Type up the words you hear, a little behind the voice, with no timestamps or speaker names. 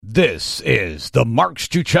This is the Mark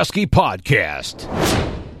Struczewski Podcast.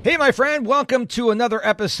 Hey, my friend, welcome to another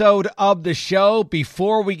episode of the show.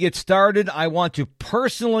 Before we get started, I want to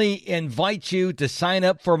personally invite you to sign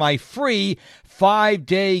up for my free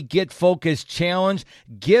 5-day Get Focused Challenge.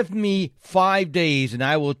 Give me 5 days and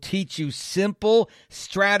I will teach you simple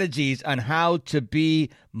strategies on how to be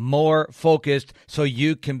more focused so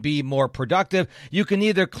you can be more productive. You can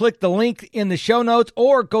either click the link in the show notes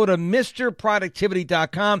or go to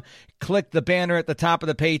MrProductivity.com. Click the banner at the top of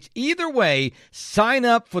the page. Either way, sign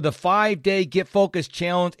up for the 5-day Get Focused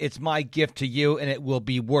Challenge. It's my gift to you and it will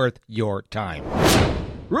be worth your time.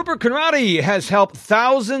 Rupert Conradie has helped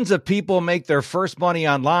thousands of people make their first money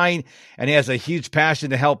online, and he has a huge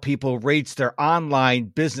passion to help people reach their online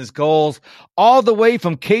business goals, all the way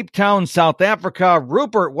from Cape Town, South Africa.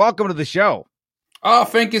 Rupert, welcome to the show. Oh,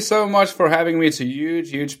 thank you so much for having me. It's a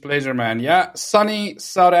huge pleasure, man. Yeah, sunny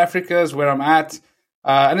South Africa is where I'm at,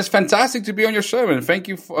 and it's fantastic to be on your show, man. Thank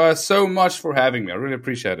you so much for having me. I really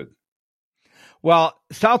appreciate it. Well,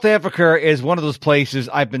 South Africa is one of those places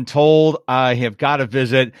I've been told I have got to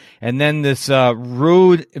visit. And then this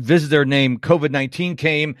rude visitor named COVID-19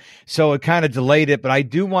 came, so it kind of delayed it. But I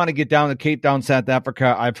do want to get down to Cape Town, South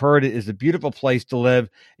Africa. I've heard it is a beautiful place to live.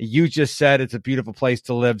 You just said it's a beautiful place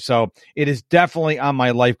to live. So it is definitely on my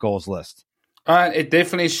life goals list. It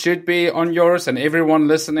definitely should be on yours and everyone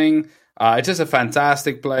listening. It's just a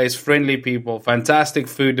fantastic place, friendly people, fantastic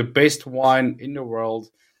food, the best wine in the world.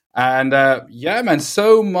 And yeah, man,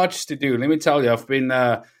 so much to do. Let me tell you, I've been,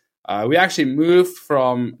 we actually moved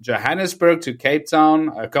from Johannesburg to Cape Town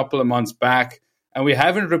a couple of months back, and we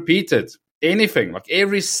haven't repeated anything. Like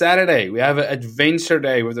every Saturday, we have an adventure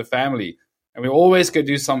day with the family, and we always go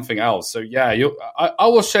do something else. So yeah, I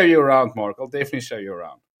will show you around, Mark. I'll definitely show you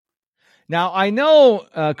around. Now, I know,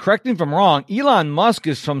 correct me if I'm wrong, Elon Musk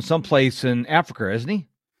is from someplace in Africa, isn't he?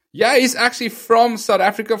 Yeah, he's actually from South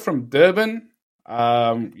Africa, from Durban.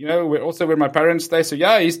 We're also where my parents stay. So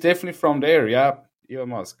yeah, he's definitely from there. Yeah, Elon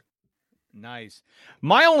Musk. Nice.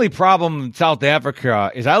 My only problem in South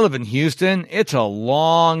Africa is I live in Houston. It's a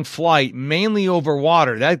long flight, mainly over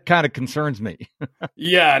water. That kind of concerns me.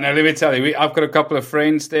 Yeah, no, let me tell you, I've got a couple of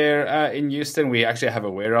friends there in Houston. We actually have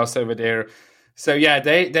a warehouse over there. So yeah,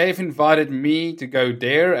 they've invited me to go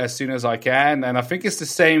there as soon as I can, and I think it's the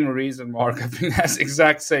same reason, Mark. I think that's the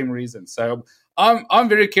exact same reason. So I'm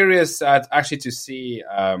very curious actually to see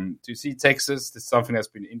Texas. It's something that's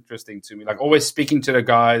been interesting to me. Like always speaking to the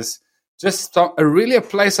guys, just a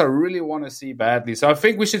place I really want to see badly. So I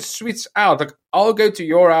think we should switch out. Like I'll go to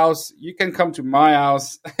your house, you can come to my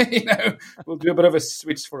house. We'll do a bit of a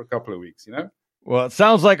switch for a couple of weeks. Well, it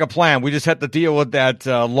sounds like a plan. We just have to deal with that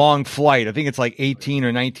long flight. I think it's like 18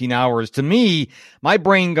 or 19 hours. To me, my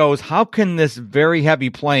brain goes, how can this very heavy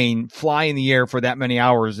plane fly in the air for that many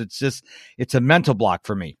hours? It's a mental block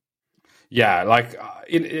for me. Yeah, like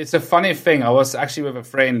it's a funny thing. I was actually with a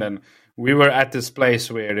friend and we were at this place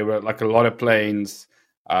where there were like a lot of planes.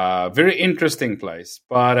 Very interesting place.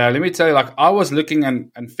 But let me tell you, like I was looking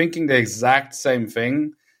and thinking the exact same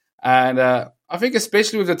thing. And I think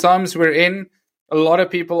especially with the times we're in, a lot of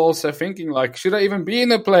people also thinking like, should I even be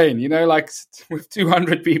in a plane? Like with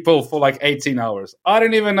 200 people for like 18 hours. I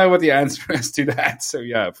don't even know what the answer is to that. So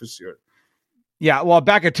yeah, for sure. Yeah, well,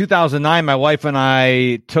 back in 2009, my wife and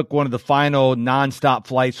I took one of the final nonstop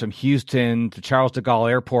flights from Houston to Charles de Gaulle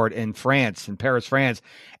Airport in Paris, France.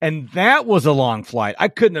 And that was a long flight. I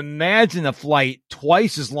couldn't imagine a flight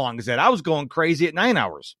twice as long as that. I was going crazy at 9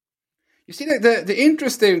 hours. You see, the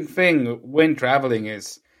interesting thing when traveling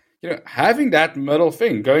is, having that middle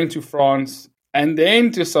thing, going to France and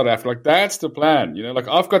then to South Africa, like that's the plan. Like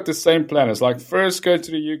I've got the same plan. It's like first go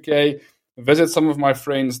to the UK, visit some of my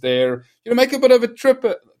friends there, make a bit of a trip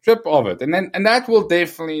of it. And that will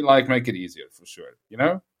definitely like make it easier for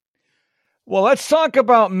sure, Well, let's talk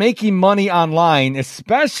about making money online,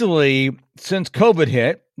 especially since COVID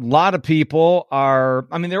hit. A lot of people there are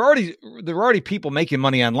already people making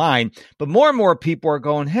money online, but more and more people are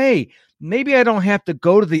going, hey, maybe I don't have to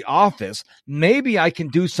go to the office. Maybe I can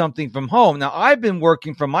do something from home. Now, I've been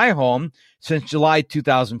working from my home since July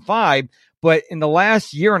 2005, but in the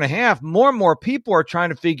last year and a half, more and more people are trying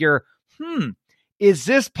to figure, is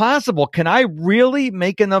this possible? Can I really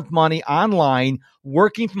make enough money online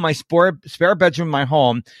working from my spare bedroom in my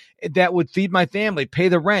home that would feed my family, pay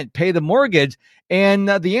the rent, pay the mortgage? And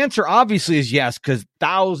the answer obviously is yes, because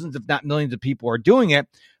thousands, if not millions of people are doing it.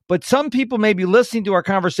 But some people may be listening to our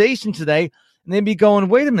conversation today and they'd be going,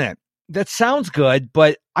 wait a minute, that sounds good,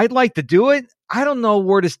 but I'd like to do it. I don't know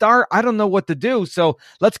where to start. I don't know what to do. So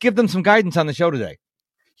let's give them some guidance on the show today.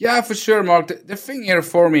 Yeah, for sure, Mark. The thing here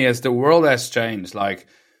for me is the world has changed. Like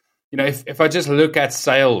if I just look at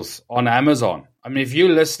sales on Amazon, I mean, if you're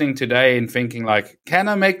listening today and thinking like, can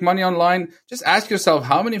I make money online? Just ask yourself,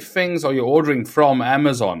 how many things are you ordering from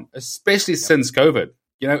Amazon, especially since COVID?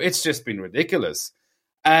 It's just been ridiculous.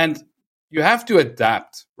 And you have to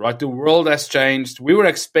adapt, right? The world has changed. We were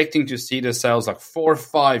expecting to see the sales like 4 or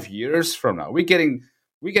 5 years from now. We're getting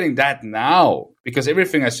that now because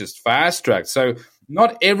everything has just fast tracked. So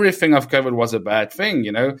not everything of COVID was a bad thing,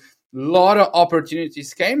 A lot of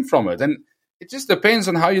opportunities came from it. And it just depends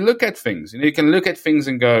on how you look at things. You can look at things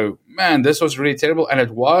and go, man, this was really terrible. And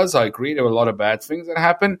it was. I agree, there were a lot of bad things that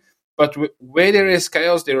happened. But where there is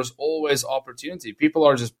chaos, there is always opportunity. People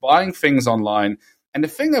are just buying things online. And the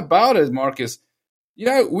thing about it, Mark, is,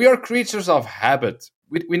 we are creatures of habit.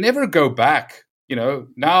 We never go back.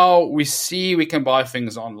 Now we see we can buy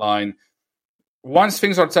things online. Once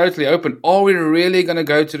things are totally open, are we really going to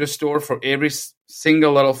go to the store for every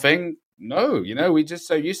single little thing? No, we just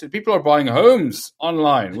so used to it. People are buying homes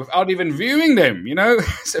online without even viewing them,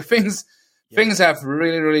 So things have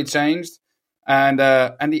really, really changed. And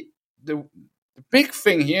the big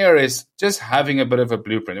thing here is just having a bit of a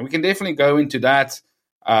blueprint. And we can definitely go into that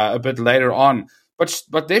a bit later on. But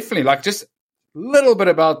definitely, like, just a little bit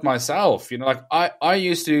about myself. I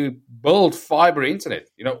used to build fiber internet,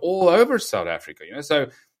 all over South Africa. So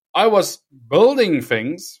I was building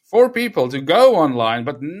things for people to go online,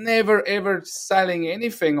 but never, ever selling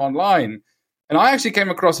anything online. And I actually came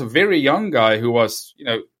across a very young guy who was,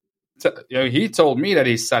 he told me that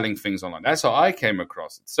he's selling things online. That's how I came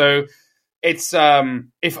across it. So it's,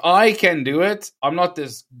 if I can do it, I'm not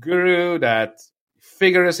this guru that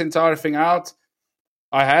figure this entire thing out.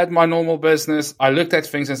 I had my normal business. I looked at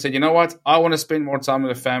things and said, you know what? I want to spend more time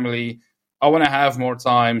with the family. I want to have more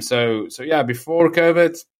time. So yeah, before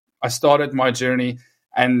COVID, I started my journey.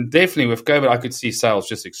 And definitely with COVID, I could see sales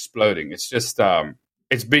just exploding. It's just,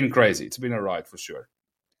 it's been crazy. It's been a ride for sure.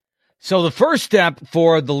 So the first step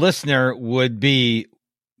for the listener would be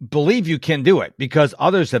believe you can do it because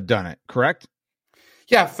others have done it, correct?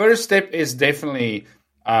 Yeah, first step is definitely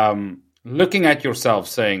looking at yourself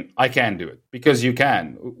saying, I can do it, because you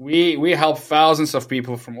can. We help thousands of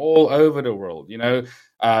people from all over the world,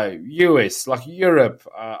 US, like Europe.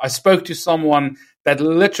 I spoke to someone that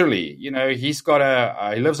literally, he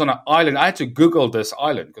lives on an island. I had to Google this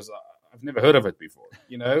island because I've never heard of it before,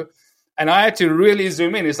 and I had to really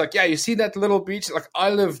zoom in. It's like, yeah, you see that little beach? Like,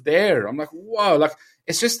 I live there. I'm like, wow. Like,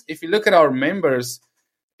 it's just, if you look at our members,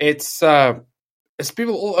 it's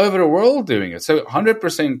people all over the world doing it. So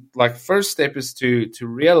 100%, like, first step is to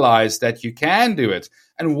realize that you can do it.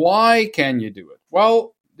 And why can you do it?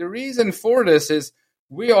 Well, the reason for this is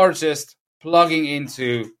we are just plugging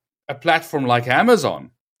into a platform like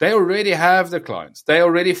Amazon. They already have the clients. They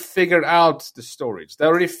already figured out the storage. They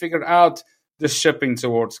already figured out the shipping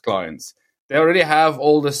towards clients. They already have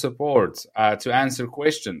all the support to answer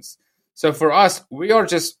questions. So for us, we are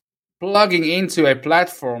just plugging into a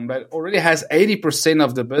platform that already has 80%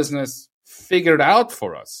 of the business figured out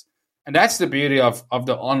for us. And that's the beauty of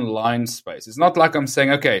the online space. It's not like I'm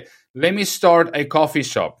saying, okay, let me start a coffee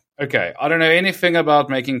shop. Okay, I don't know anything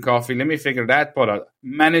about making coffee. Let me figure that part out.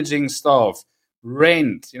 Managing staff,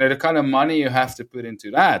 rent, the kind of money you have to put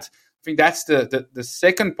into that. I think that's the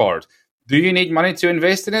second part. Do you need money to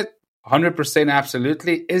invest in it? 100%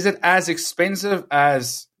 absolutely. Is it as expensive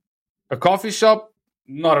as a coffee shop?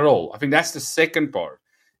 Not at all. I think that's the second part,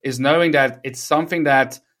 is knowing that it's something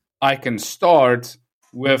that I can start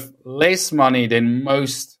with less money than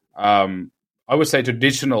most, I would say,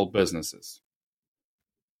 traditional businesses.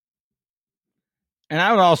 And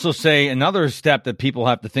I would also say another step that people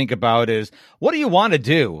have to think about is, what do you want to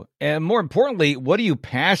do? And more importantly, what are you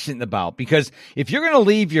passionate about? Because if you're going to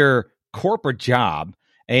leave your corporate job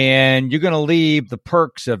and you're going to leave the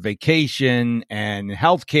perks of vacation and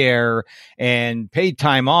healthcare and paid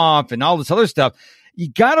time off and all this other stuff, you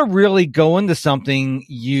got to really go into something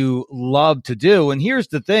you love to do. And here's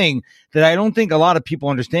the thing that I don't think a lot of people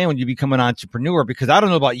understand when you become an entrepreneur, because I don't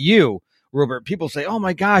know about you, Rupert. People say, oh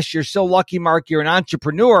my gosh, you're so lucky, Mark, you're an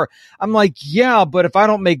entrepreneur. I'm like, yeah, but if I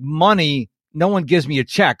don't make money, no one gives me a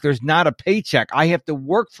check. There's not a paycheck. I have to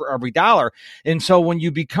work for every dollar. And so when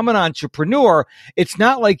you become an entrepreneur, it's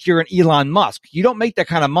not like you're an Elon Musk. You don't make that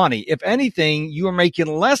kind of money. If anything, you are making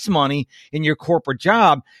less money in your corporate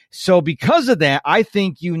job. So because of that, I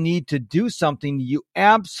think you need to do something you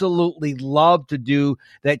absolutely love to do,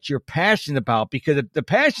 that you're passionate about, because if the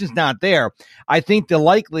passion's not there, I think the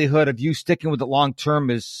likelihood of you sticking with it long term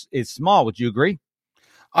is small. Would you agree?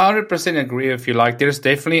 I 100% agree with you. Like, there's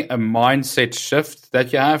definitely a mindset shift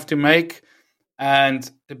that you have to make. And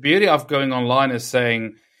the beauty of going online is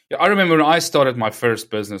saying, I remember when I started my first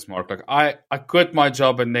business, Mark, like I quit my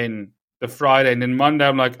job and then the Friday and then Monday,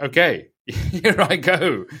 I'm like, okay, here I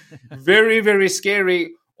go. Very, very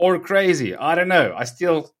scary or crazy. I don't know. I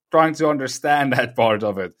still trying to understand that part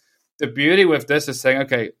of it. The beauty with this is saying,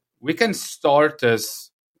 okay, we can start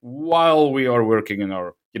this while we are working in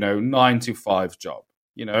our, 9 to 5 job,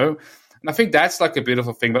 And I think that's like a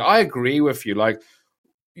beautiful thing. But I agree with you. Like,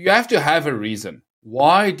 you have to have a reason.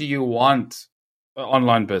 Why do you want an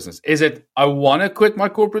online business? Is it, I want to quit my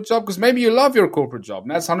corporate job? Because maybe you love your corporate job,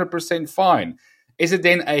 and that's 100% fine. Is it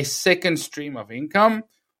then a second stream of income?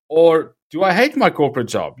 Or do I hate my corporate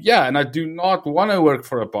job? Yeah, and I do not want to work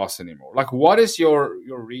for a boss anymore. Like, what is your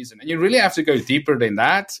reason? And you really have to go deeper than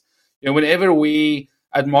that. Whenever we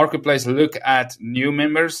at Marketplace look at new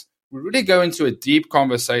members, we really go into a deep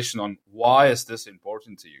conversation on why is this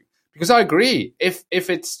important to you? Because I agree, if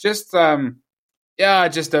it's just, I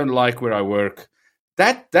just don't like where I work,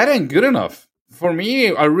 that ain't good enough. For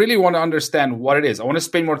me, I really want to understand what it is. I want to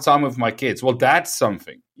spend more time with my kids. Well, that's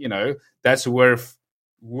something, that's worth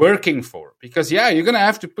working for. Because, you're going to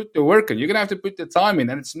have to put the work in. You're going to have to put the time in.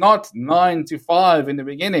 And it's not 9 to 5 in the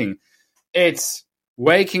beginning. It's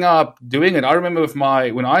waking up, doing it. I remember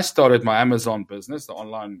when I started my Amazon business, the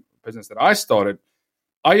online business that I started,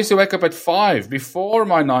 I used to wake up at 5 before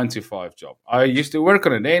my 9 to 5 job. I used to work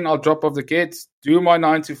on it. Then I'll drop off the kids, do my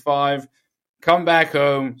 9 to 5, come back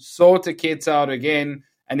home, sort the kids out again.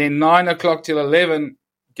 And then 9 o'clock till 11,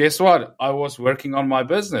 guess what? I was working on my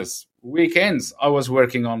business. Weekends, I was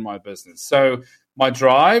working on my business. So my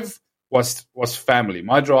drive was family.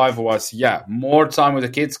 My drive was, more time with the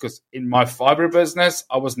kids, because in my fiber business,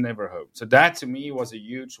 I was never home. So that to me was a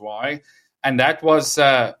huge why. And that was,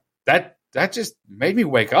 that just made me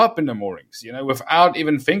wake up in the mornings, without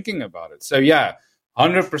even thinking about it. So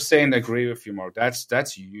 100% agree with you, Mark.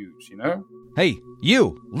 That's huge, Hey,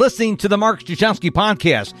 you listening to the Mark Struczewski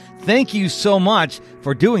podcast. Thank you so much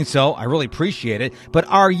for doing so. I really appreciate it. But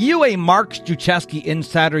are you a Mark Struczewski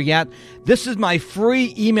insider yet? This is my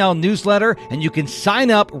free email newsletter, and you can sign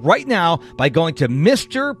up right now by going to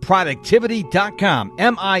MrProductivity.com.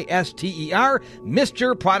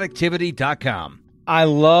 MISTER, MrProductivity.com. I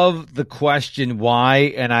love the question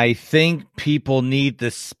why, and I think people need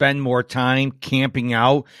to spend more time camping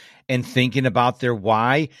out and thinking about their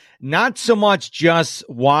why. Not so much just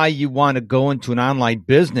why you want to go into an online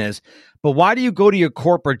business, but why do you go to your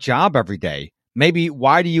corporate job every day? Maybe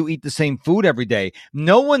why do you eat the same food every day?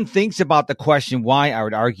 No one thinks about the question why, I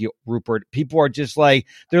would argue, Rupert. People are just like,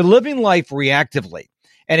 they're living life reactively.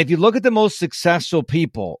 And if you look at the most successful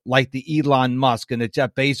people, like the Elon Musk and the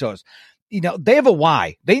Jeff Bezos, they have a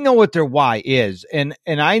why. They know what their why is. And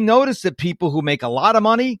I notice that people who make a lot of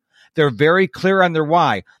money, they're very clear on their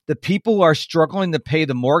why. The people who are struggling to pay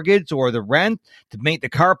the mortgage or the rent, to make the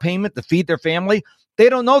car payment, to feed their family, they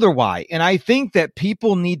don't know their why. And I think that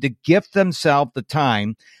people need to gift themselves the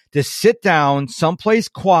time to sit down someplace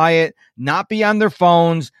quiet, not be on their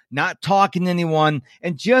phones, not talking to anyone,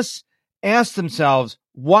 and just ask themselves,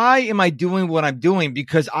 why am I doing what I'm doing?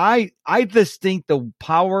 Because I just think the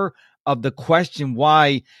power of the question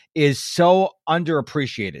why is so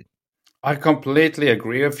underappreciated. I completely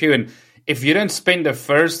agree with you. And if you don't spend the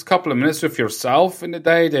first couple of minutes with yourself in the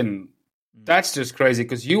day, then that's just crazy,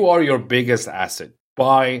 because you are your biggest asset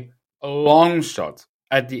by a long shot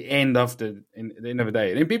at the end of the end of the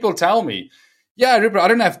day. And people tell me, Rupert, I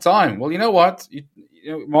don't have time. Well, you know what?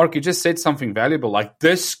 Mark, you just said something valuable, like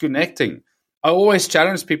disconnecting. I always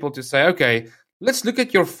challenge people to say, okay, let's look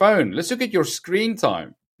at your phone. Let's look at your screen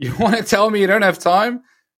time. You want to tell me you don't have time?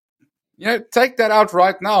 Take that out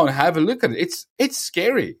right now and have a look at it. It's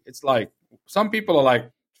scary. It's like some people are like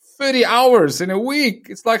 30 hours in a week.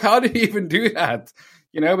 It's like, how do you even do that?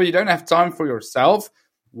 But you don't have time for yourself.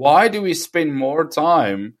 Why do we spend more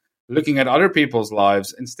time looking at other people's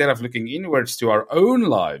lives instead of looking inwards to our own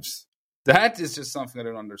lives? That is just something I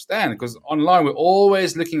don't understand, because online we're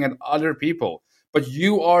always looking at other people, but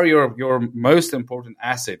you are your most important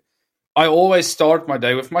asset. I always start my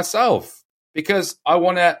day with myself, because I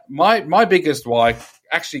want to, my biggest why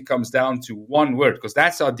actually comes down to one word, because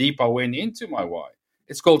that's how deep I went into my why.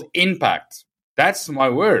 It's called impact. That's my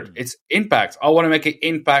word. It's impact. I want to make an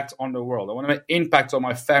impact on the world. I want to make an impact on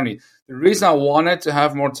my family. The reason I wanted to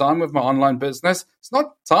have more time with my online business, it's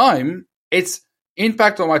not time, it's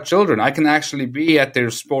impact on my children. I can actually be at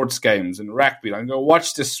their sports games and rugby. I can go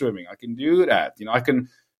watch the swimming. I can do that. I can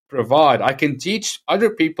provide. I can teach other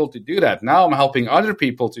people to do that. Now I'm helping other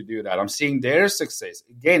people to do that. I'm seeing their success.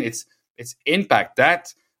 Again, it's impact.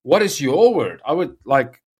 What is your word? I would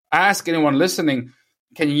ask anyone listening,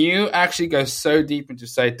 can you actually go so deep into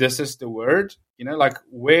say, this is the word? Like,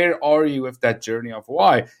 where are you with that journey of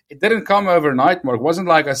why? It didn't come overnight, Mark. It wasn't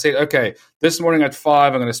like I said, okay, this morning at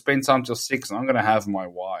 5, I'm going to spend time till 6, and I'm going to have my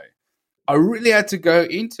why. I really had to go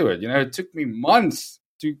into it. It took me months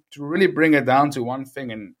to really bring it down to one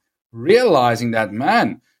thing and realizing that,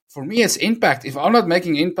 man, for me, it's impact. If I'm not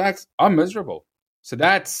making impact, I'm miserable. So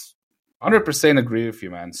that's 100% agree with you,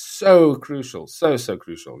 man. So crucial. So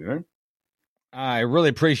crucial, I really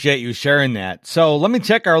appreciate you sharing that. So let me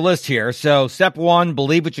check our list here. So step 1,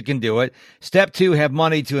 believe what you can do it. Step 2, have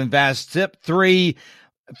money to invest. Step 3,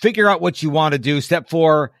 figure out what you want to do. Step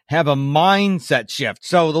 4, have a mindset shift.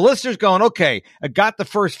 So the listener's going, okay, I got the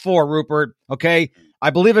first 4, Rupert. Okay,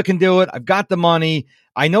 I believe I can do it. I've got the money.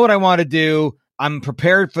 I know what I want to do. I'm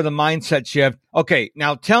prepared for the mindset shift. Okay,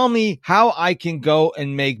 now tell me how I can go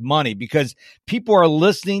and make money, because people are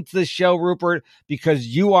listening to the show, Rupert, because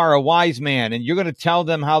you are a wise man and you're going to tell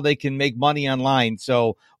them how they can make money online.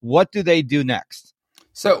 So what do they do next?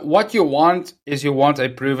 So what you want is a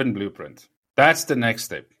proven blueprint. That's the next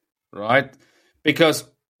step, right? Because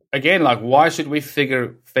again, like, why should we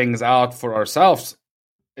figure things out for ourselves?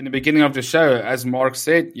 In the beginning of the show, as Mark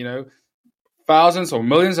said, thousands or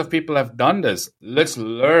millions of people have done this. Let's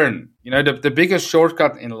learn. The biggest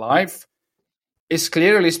shortcut in life is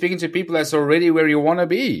clearly speaking to people that's already where you want to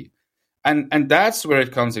be. And that's where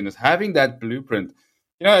it comes in, is having that blueprint.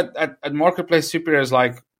 At Marketplace Superheroes,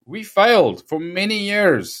 like, we failed for many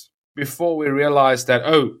years before we realized that,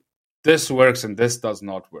 oh, this works and this does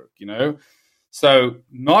not work, So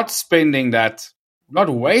not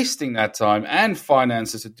wasting that time and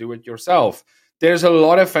finances to do it yourself. There's a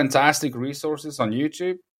lot of fantastic resources on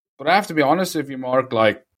YouTube, but I have to be honest with you, Mark,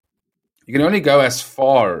 like, you can only go as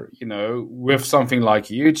far, with something like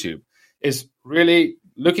YouTube, is really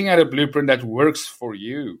looking at a blueprint that works for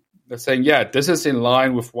you. That's saying, yeah, this is in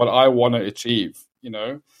line with what I want to achieve,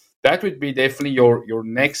 That would be definitely your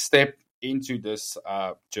next step into this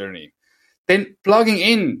journey. Then plugging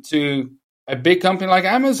into a big company like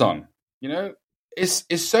Amazon, is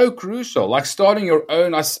so crucial. Like, starting your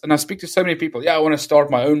own, and I speak to so many people. Yeah, I want to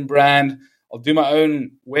start my own brand. I'll do my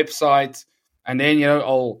own website, and then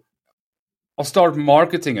I'll start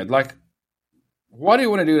marketing it. Like, why do you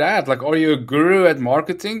want to do that? Like, are you a guru at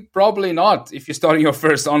marketing? Probably not. If you're starting your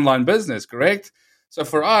first online business, correct? So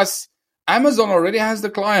for us, Amazon already has the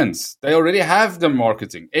clients. They already have the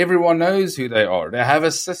marketing. Everyone knows who they are. They have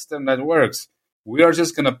a system that works. We are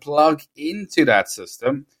just going to plug into that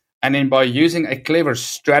system. And then by using a clever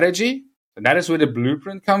strategy, and that is where the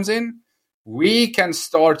blueprint comes in, we can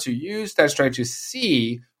start to use that strategy to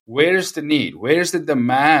see where's the need, where's the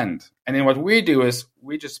demand. And then what we do is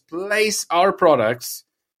we just place our products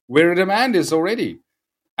where the demand is already.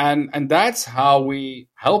 And that's how we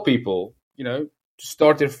help people, to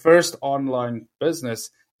start their first online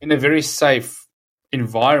business in a very safe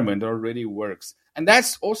environment that already works. And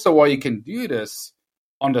that's also why you can do this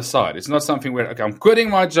on the side. It's not something where, okay, I'm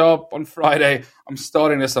quitting my job on Friday, I'm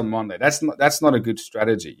starting this on Monday. That's not a good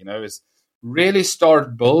strategy. It's really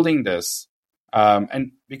start building this,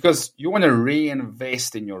 and because you want to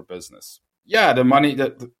reinvest in your business. Yeah, the money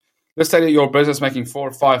let's say that your business making $4,000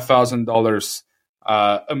 or $5,000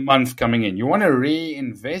 a month coming in. You want to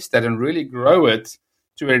reinvest that and really grow it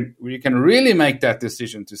to where you can really make that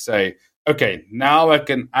decision to say, okay, now I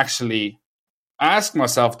can actually ask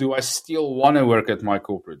myself, do I still want to work at my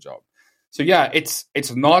corporate job? So yeah, it's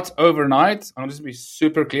not overnight. I'll just be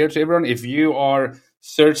super clear to everyone. If you are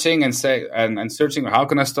searching and searching, how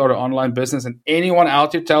can I start an online business? And anyone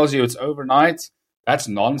out there tells you it's overnight, that's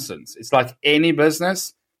nonsense. It's like any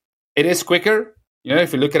business. It is quicker.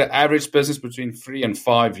 If you look at an average business between 3 and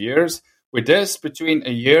 5 years, with this between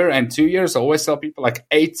a year and 2 years, I always tell people like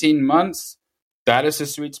 18 months. That is a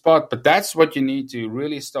sweet spot, but that's what you need to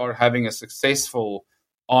really start having a successful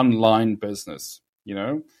online business,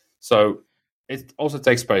 So it also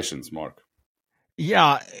takes patience, Mark.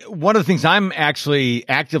 Yeah, one of the things I'm actually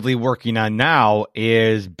actively working on now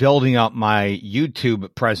is building up my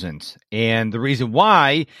YouTube presence. And the reason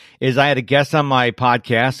why is I had a guest on my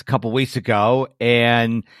podcast a couple weeks ago,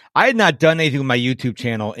 and I had not done anything with my YouTube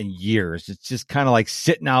channel in years. It's just kind of like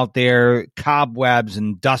sitting out there, cobwebs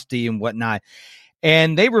and dusty and whatnot.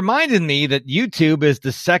 And they reminded me that YouTube is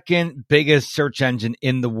the second biggest search engine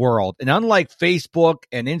in the world. And unlike Facebook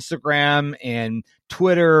and Instagram and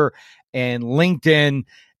Twitter and LinkedIn,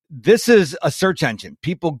 this is a search engine.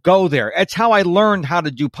 People go there. That's how I learned how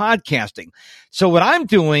to do podcasting. So what I'm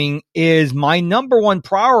doing is my number one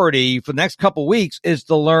priority for the next couple of weeks is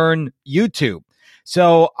to learn YouTube.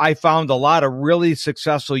 So I found a lot of really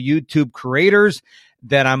successful YouTube creators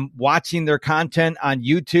that I'm watching their content on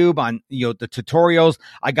YouTube, on the tutorials.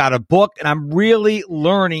 I got a book, and I'm really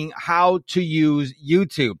learning how to use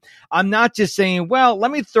YouTube. I'm not just saying, well,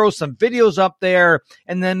 let me throw some videos up there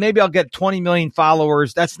and then maybe I'll get 20 million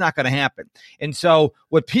followers. That's not going to happen. And so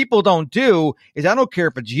what people don't do is, I don't care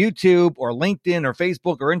if it's YouTube or LinkedIn or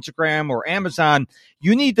Facebook or Instagram or Amazon,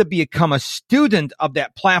 you need to become a student of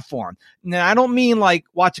that platform. Now, I don't mean like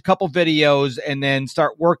watch a couple videos and then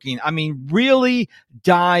start working. I mean, really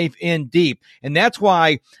dive in deep. And that's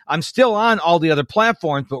why I'm still on all the other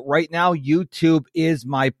platforms, but right now YouTube is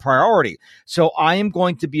my priority. So I am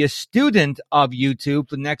going to be a student of YouTube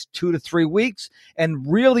for the next 2 to 3 weeks and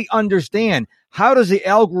really understand, how does the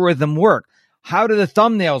algorithm work? How do the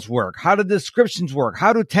thumbnails work? How do the descriptions work?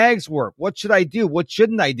 How do tags work? What should I do? What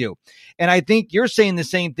shouldn't I do? And I think you're saying the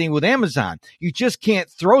same thing with Amazon. You just can't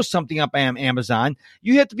throw something up on Amazon.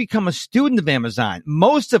 You have to become a student of Amazon.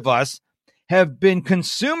 Most of us have been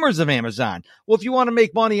consumers of Amazon. Well, if you want to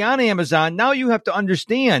make money on Amazon, now you have to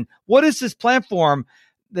understand, what is this platform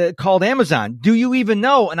called Amazon? Do you even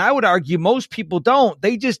know? And I would argue most people don't.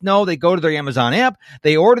 They just know, they go to their Amazon app,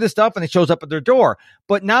 they order the stuff, and it shows up at their door.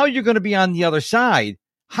 But now you're going to be on the other side.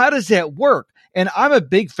 How does that work? And I'm a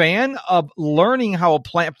big fan of learning how a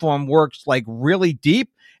platform works, like really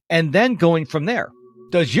deep, and then going from there.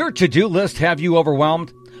 Does your to-do list have you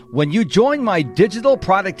overwhelmed? When you join my digital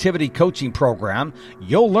productivity coaching program,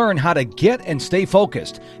 you'll learn how to get and stay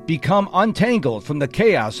focused, become untangled from the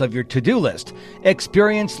chaos of your to-do list,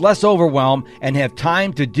 experience less overwhelm, and have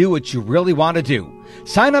time to do what you really want to do.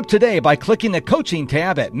 Sign up today by clicking the coaching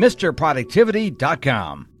tab at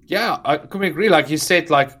MrProductivity.com. Yeah, I completely agree. Like you said,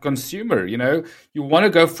 like consumer, you want to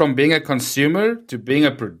go from being a consumer to being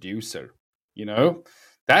a producer,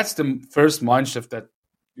 That's the first mind shift that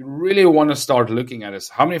you really want to start looking at, is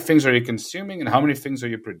how many things are you consuming and how many things are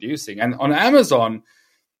you producing. And on Amazon,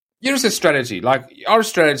 here's a strategy. Like our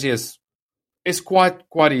strategy is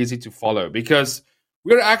quite easy to follow, because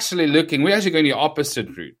we're actually going the opposite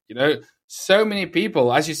route. So many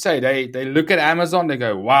people, as you say, they look at Amazon, they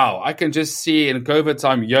go, wow, I can just see in COVID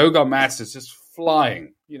time yoga mats is just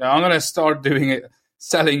flying. I'm going to start doing it,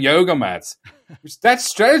 selling yoga mats. That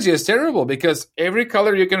strategy is terrible, because every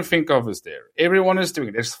color you can think of is there. Everyone is doing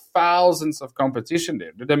it. There's thousands of competition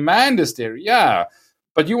there. The demand is there, yeah.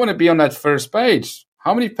 But you want to be on that first page.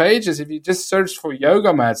 How many pages, if you just search for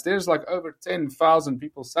yoga mats, there's like over 10,000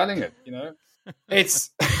 people selling it,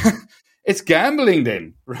 It's it's gambling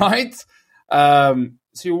then, right?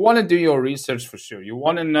 So you want to do your research for sure. You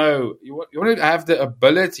want to know, you want to have the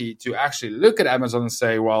ability to actually look at Amazon and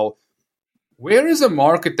say, well, where is a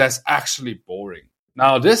market that's actually boring?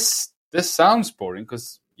 Now, this sounds boring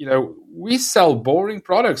because, we sell boring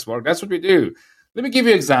products, Mark. That's what we do. Let me give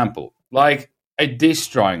you an example, like a dish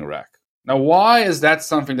drying rack. Now, why is that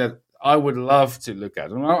something that I would love to look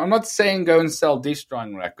at? I'm not saying go and sell dish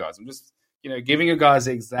drying rack, guys. I'm just, giving you guys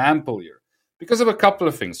an example here because of a couple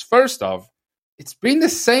of things. First off, it's been the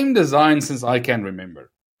same design since I can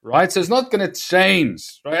remember, right? So it's not going to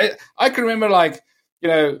change, right? I can remember,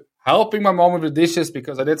 helping my mom with the dishes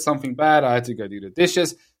because I did something bad. I had to go do the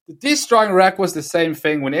dishes. The dish drying rack was the same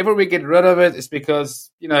thing. Whenever we get rid of it, it's because,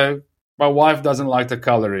 my wife doesn't like the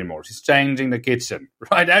color anymore. She's changing the kitchen,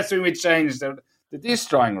 right? That's when we changed the dish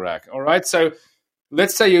drying rack, all right? So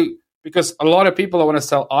let's say because a lot of people want to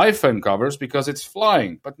sell iPhone covers because it's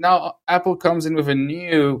flying. But now Apple comes in with a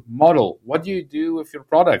new model. What do you do with your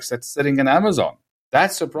products that's sitting in Amazon?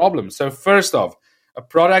 That's a problem. So first off, a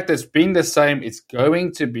product that's been the same, it's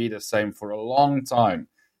going to be the same for a long time.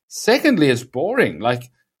 Secondly, it's boring. Like,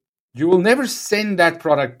 you will never send that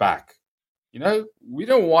product back. We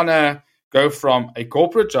don't want to go from a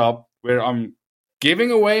corporate job where I'm giving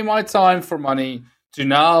away my time for money to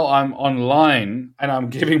now I'm online and I'm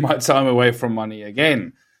giving my time away for money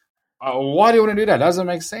again. Why do you want to do that? That doesn't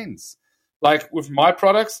make sense. Like with my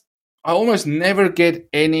products, I almost never get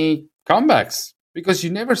any comebacks, because you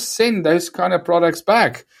never send those kind of products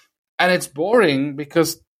back. And it's boring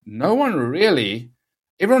because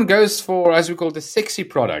everyone goes for, as we call, the sexy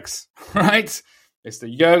products, right? It's the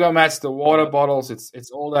yoga mats, the water bottles,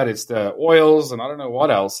 it's all that. It's the oils and I don't know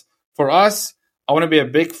what else. For us, I want to be a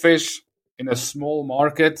big fish in a small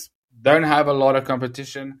market, don't have a lot of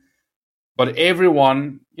competition, but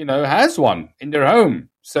everyone, has one in their home.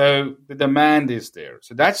 So the demand is there.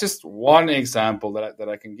 So that's just one example that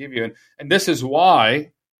I can give you. And this is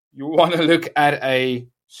why you want to look at a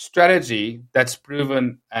strategy that's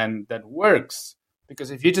proven and that works. Because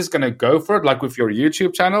if you're just going to go for it, like with your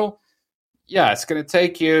YouTube channel, yeah, it's going to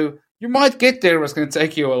take you might get there, but it's going to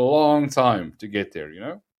take you a long time to get there,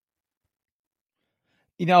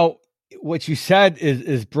 what you said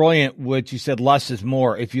is brilliant. What you said, less is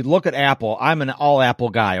more. If you look at Apple, I'm an all Apple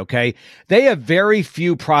guy. Okay. They have very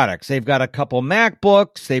few products. They've got a couple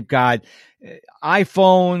MacBooks. They've got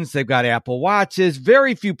iPhones. They've got Apple Watches,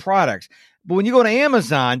 very few products. But when you go to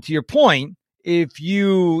Amazon, to your point, if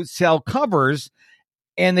you sell covers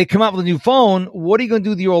and they come out with a new phone, what are you going to do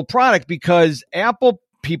with your old product? Because Apple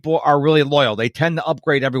people are really loyal. They tend to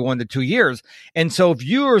upgrade every 1 to 2 years. And so if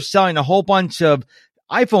you are selling a whole bunch of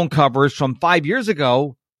iPhone covers from 5 years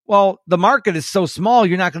ago, well, the market is so small,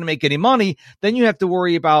 you're not going to make any money. Then you have to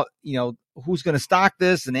worry about, who's going to stock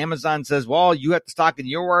this. And Amazon says, well, you have to stock in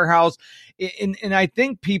your warehouse. And I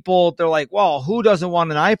think people, they're like, well, who doesn't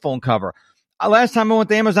want an iPhone cover? Last time I went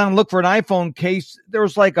to Amazon and looked for an iPhone case, there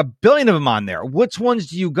was like 1 billion of them on there. Which ones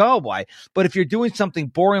do you go by? But if you're doing something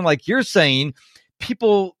boring, like you're saying,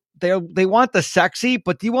 people, they want the sexy,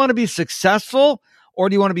 but do you want to be successful or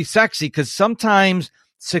do you want to be sexy? Because sometimes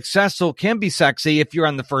successful can be sexy if you're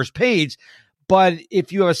on the first page. But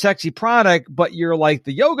if you have a sexy product, but you're like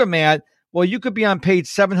the yoga mat, well, you could be on page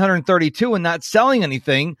 732 and not selling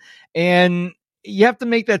anything. And you have to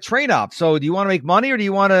make that trade-off. So do you want to make money or do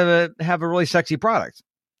you want to have a really sexy product?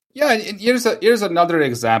 Yeah, and here's another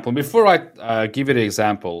example. Before I give you the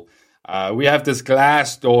example, we have this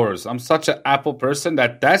glass doors. I'm such an Apple person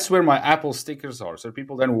that's where my Apple stickers are. So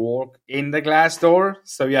people then walk in the glass door.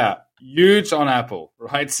 So yeah, huge on Apple,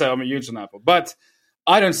 right? So I'm a huge on Apple. But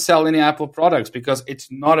I don't sell any Apple products because it's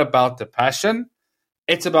not about the passion.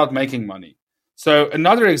 It's about making money. So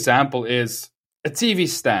another example is a TV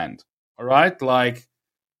stand. All right, like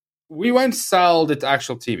we won't sell the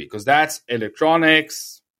actual TV because that's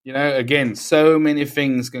electronics. Again, so many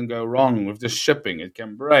things can go wrong with the shipping; it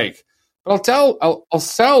can break. But I'll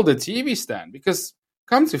sell the TV stand because,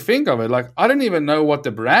 come to think of it, like I don't even know what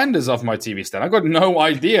the brand is of my TV stand. I got no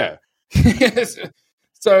idea.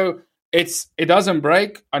 So it doesn't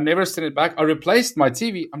break. I never send it back. I replaced my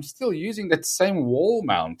TV. I'm still using that same wall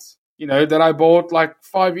mount, that I bought like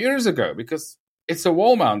 5 years ago because it's a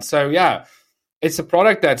wall mount. So yeah, it's a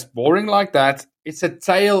product that's boring like that. It's a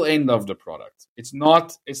tail end of the product. It's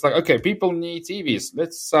like, okay, people need TVs.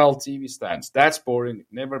 Let's sell TV stands. That's boring. It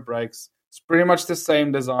never breaks. It's pretty much the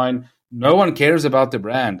same design. No one cares about the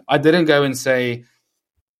brand. I didn't go and say,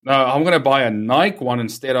 no, I'm going to buy a Nike one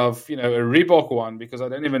instead of, a Reebok one because I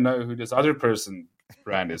don't even know who this other person's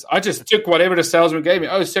brand is. I just took whatever the salesman gave me.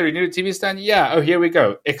 Oh, sir, you need a TV stand? Yeah. Oh, here we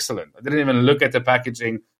go. Excellent. I didn't even look at the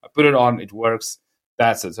packaging. I put it on. It works.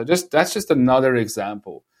 That's it. So that's just another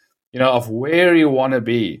example, of where you want to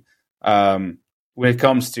be when it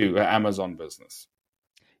comes to Amazon business.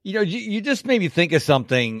 You just made me think of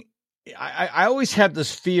something. I always have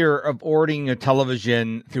this fear of ordering a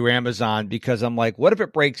television through Amazon because I'm like, what if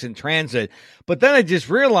it breaks in transit? But then I just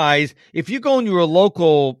realized if you go into a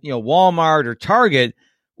local, Walmart or Target,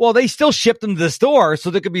 well, they still ship them to the store. So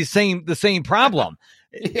there could be the same problem.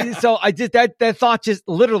 Yeah. So I just, that thought just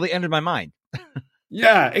literally entered my mind.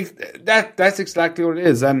 Yeah, that's exactly what it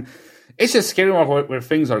is. And it's just scary where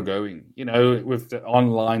things are going, with the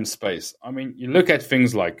online space. I mean, you look at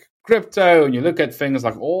things like crypto and you look at things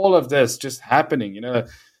like all of this just happening,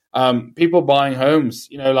 people buying homes,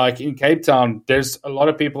 like in Cape Town, there's a lot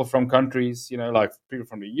of people from countries, like people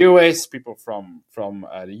from the US, people from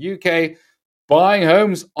the UK buying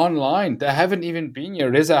homes online. They haven't even been here.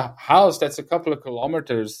 There's a house that's a couple of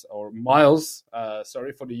kilometers or miles,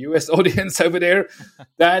 sorry for the US audience over there,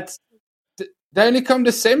 that they only come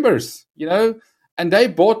Decembers, and they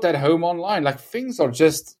bought that home online. Like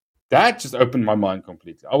that just opened my mind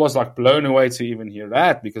completely. I was like blown away to even hear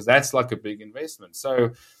that because that's like a big investment.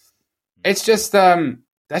 So it's just,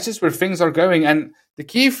 that's just where things are going. And the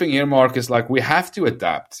key thing here, Mark, is like we have to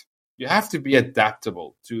adapt. You have to be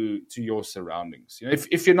adaptable to your surroundings.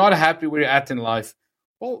 If you're not happy where you're at in life,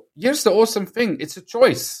 well, here's the awesome thing. It's a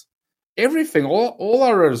choice. Everything, all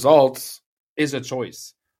our results is a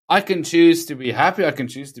choice. I can choose to be happy. I can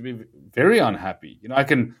choose to be very unhappy. I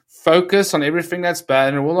can focus on everything that's bad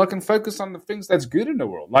in the world. I can focus on the things that's good in the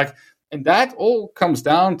world. And that all comes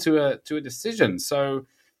down to a decision. So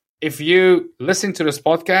if you listen to this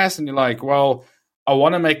podcast and you're like, well, I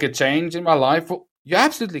want to make a change in my life, well, you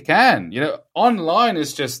absolutely can. Online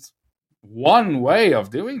is just one way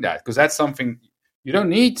of doing that because that's something you don't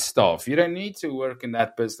need staff. You don't need to work in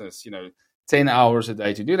that business, 10 hours a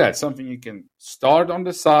day to do that. Something you can start on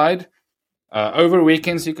the side. Over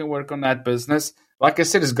weekends, you can work on that business. Like I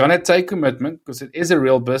said, it's going to take commitment because it is a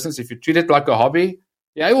real business. If you treat it like a hobby,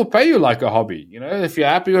 yeah, it will pay you like a hobby. If you're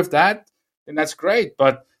happy with that, then that's great.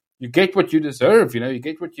 But you get what you deserve. You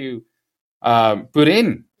get what you put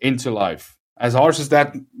into life. As harsh as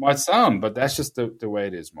that might sound, but that's just the way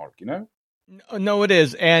it is, Mark, you know? No, it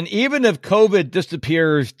is. And even if COVID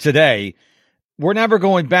disappears today, we're never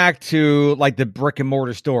going back to like the brick and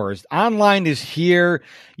mortar stores. Online is here.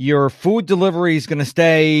 Your food delivery is going to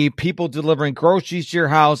stay. People delivering groceries to your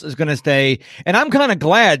house is going to stay. And I'm kind of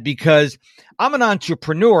glad because I'm an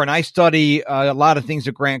entrepreneur and I study a lot of things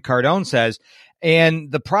that Grant Cardone says.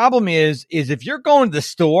 And the problem is if you're going to the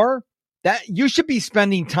store, that you should be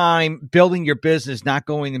spending time building your business, not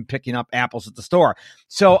going and picking up apples at the store.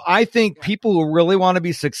 So I think people who really want to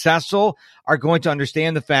be successful are going to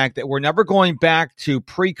understand the fact that we're never going back to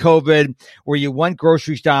pre-COVID where you went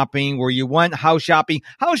grocery shopping, where you went house shopping.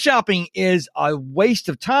 House shopping is a waste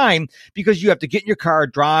of time because you have to get in your car,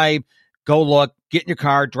 drive, go look, get in your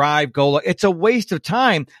car, drive, go look. It's a waste of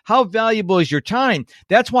time. How valuable is your time?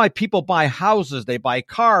 That's why people buy houses, they buy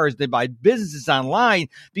cars, they buy businesses online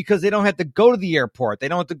because they don't have to go to the airport. They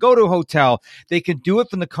don't have to go to a hotel. They can do it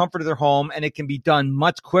from the comfort of their home and it can be done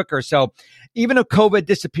much quicker. So even if COVID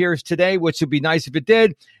disappears today, which would be nice if it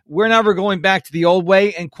did, we're never going back to the old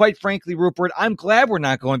way. And quite frankly, Rupert, I'm glad we're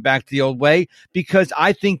not going back to the old way because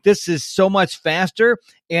I think this is so much faster.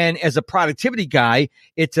 And as a productivity guy,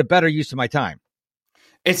 it's a better use of my time.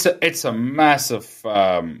 It's a massive,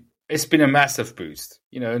 it's been a massive boost,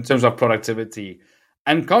 you know, in terms of productivity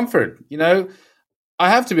and comfort. You know,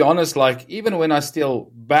 I have to be honest, like even when I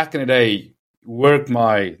still back in the day worked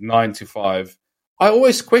my 9 to 5, I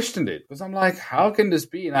always questioned it because I'm like, how can this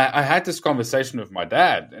be? And I had this conversation with my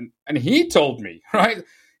dad and he told me, right?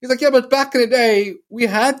 He's like, yeah, but back in the day, we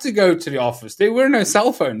had to go to the office. There were no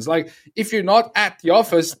cell phones. Like, if you're not at the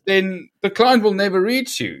office, then the client will never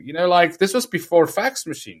reach you. You know, like, this was before fax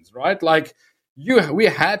machines, right? Like, we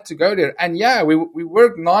had to go there. And yeah, we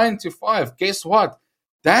worked 9 to 5. Guess what?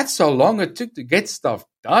 That's how long it took to get stuff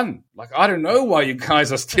done. Like, I don't know why you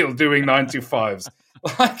guys are still doing 9 to 5s.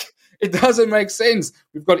 Like, it doesn't make sense.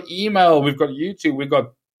 We've got email, we've got YouTube, we've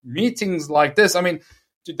got meetings like this. I mean,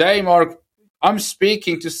 today, Mark, I'm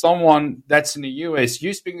speaking to someone that's in the US.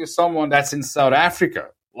 You're speaking to someone that's in South Africa.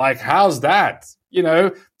 Like, how's that? You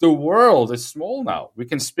know, the world is small now. We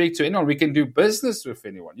can speak to anyone. We can do business with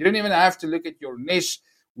anyone. You don't even have to look at your niche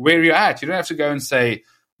where you're at. You don't have to go and say,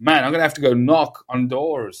 man, I'm going to have to go knock on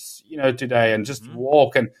doors, you know, today and just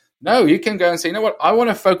walk. And no, you can go and say, you know what? I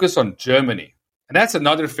want to focus on Germany. And that's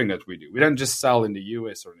another thing that we do. We don't just sell in the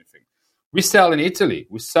US or anything. We sell in Italy.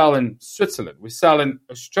 We sell in Switzerland. We sell in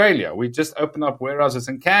Australia. We just open up warehouses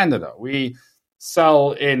in Canada. We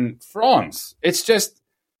sell in France. It's just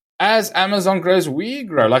as Amazon grows, we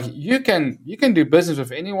grow. Like you can do business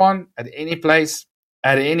with anyone at any place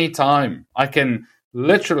at any time. I can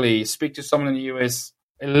literally speak to someone in the US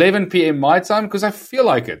 11 p.m. my time because I feel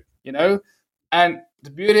like it, you know. And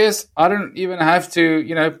the beauty is I don't even have to,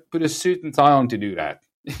 you know, put a suit and tie on to do that,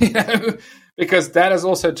 you know. Because that has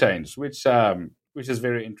also changed, which is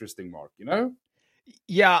very interesting, Mark, you know?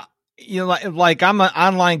 Yeah. You know, like I'm an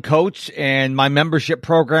online coach and my membership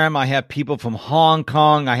program, I have people from Hong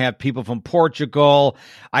Kong. I have people from Portugal.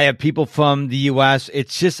 I have people from the US.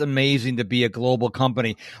 It's just amazing to be a global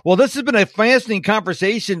company. Well, this has been a fascinating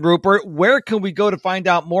conversation, Rupert. Where can we go to find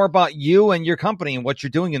out more about you and your company and what you're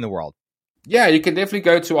doing in the world? Yeah, you can definitely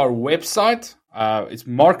go to our website. It's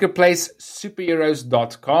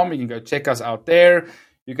marketplacesuperheroes.com. You can go check us out there.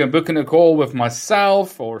 You can book in a call with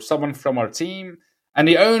myself or someone from our team. And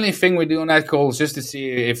the only thing we do on that call is just to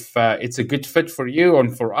see if it's a good fit for you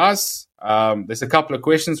and for us. There's a couple of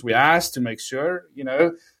questions we ask to make sure, you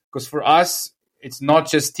know, because for us, it's not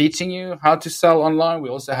just teaching you how to sell online. We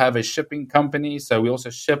also have a shipping company. So we also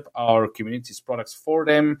ship our community's products for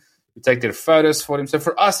them. We take their photos for them. So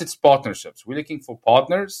for us, it's partnerships. We're looking for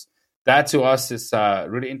partners. That to us is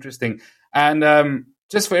really interesting. And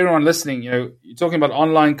just for everyone listening, you know, you're talking about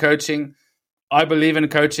online coaching. I believe in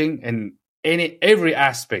coaching in every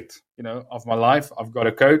aspect, you know, of my life. I've got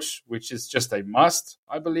a coach, which is just a must,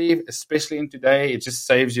 I believe, especially in today. It just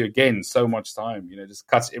saves you, again, so much time, you know, just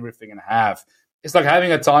cuts everything in half. It's like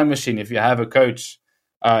having a time machine if you have a coach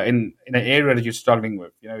in an area that you're struggling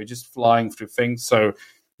with. You know, you're just flying through things. So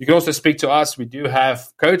you can also speak to us. We do have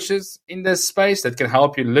coaches in this space that can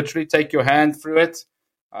help you literally take your hand through it.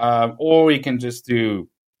 Or you can just look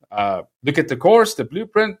at the course, the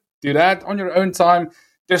blueprint, do that on your own time.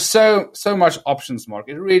 There's so much options, Mark.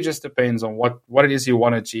 It really just depends on what it is you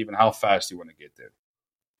want to achieve and how fast you want to get there.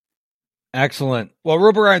 Excellent. Well,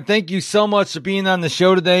 Rupert, thank you so much for being on the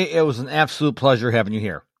show today. It was an absolute pleasure having you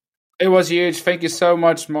here. It was huge. Thank you so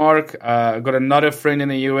much, Mark. I've got another friend in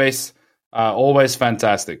the US. Always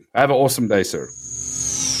fantastic. Have an awesome day, sir.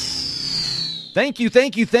 Thank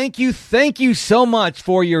you so much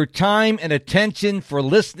for your time and attention for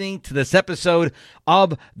listening to this episode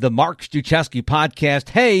of the Mark Struczewski podcast.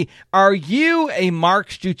 Hey, are you a Mark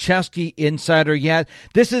Struczewski insider yet?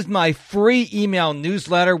 This is my free email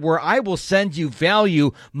newsletter where I will send you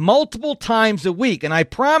value multiple times a week. And I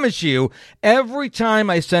promise you, every time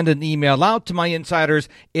I send an email out to my insiders,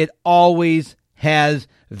 it always has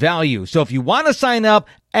value. So if you want to sign up,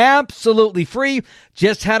 absolutely free,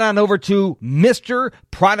 just head on over to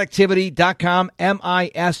MrProductivity.com,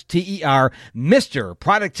 MISTER,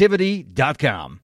 MrProductivity.com.